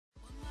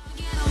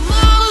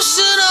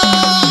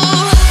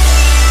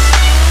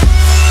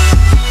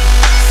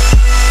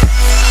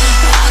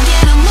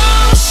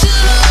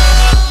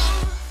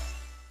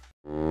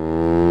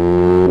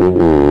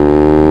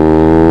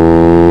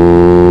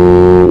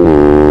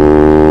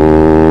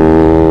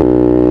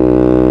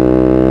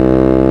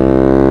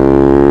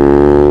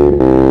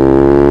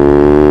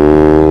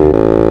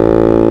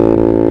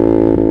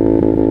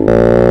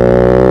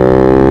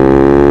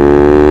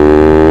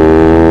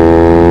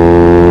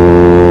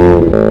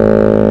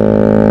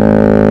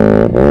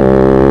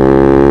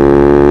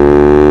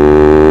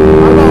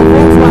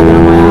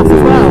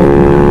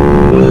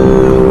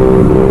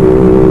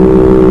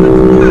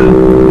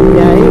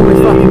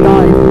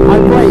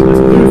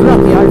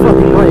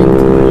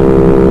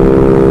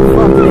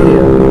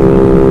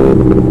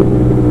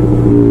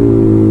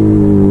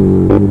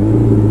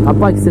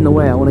bike's in the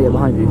way, I want to get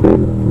behind you.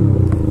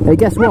 Hey,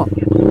 guess what?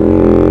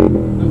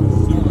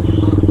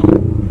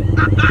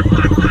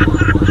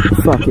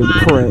 Fucking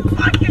prick.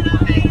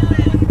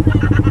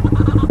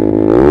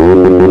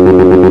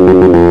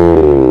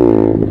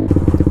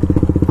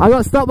 I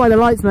got stopped by the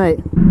lights, mate.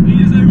 He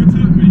just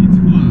overtook me, you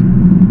twat.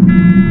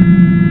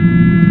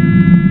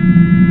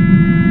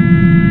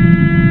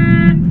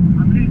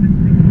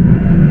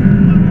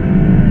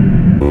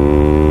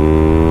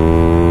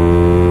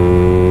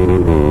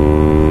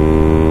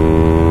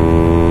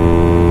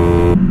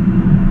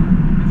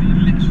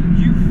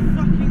 You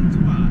fucking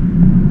twat.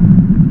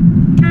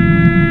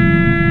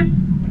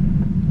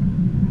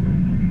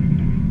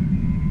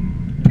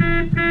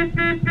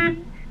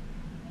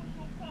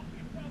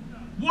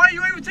 Why are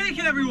you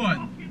overtaking everyone?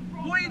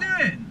 What are you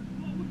doing?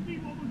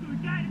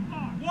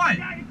 Why?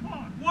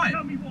 Why?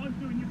 Tell me what I'm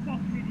doing, you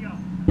fucking idiot.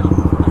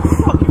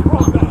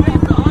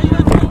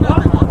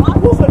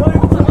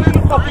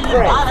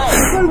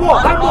 So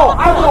what?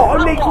 I'm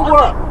late for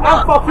work. I'm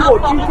fucking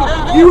what?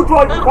 You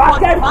drive the car,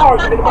 get a car,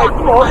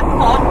 come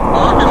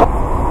on.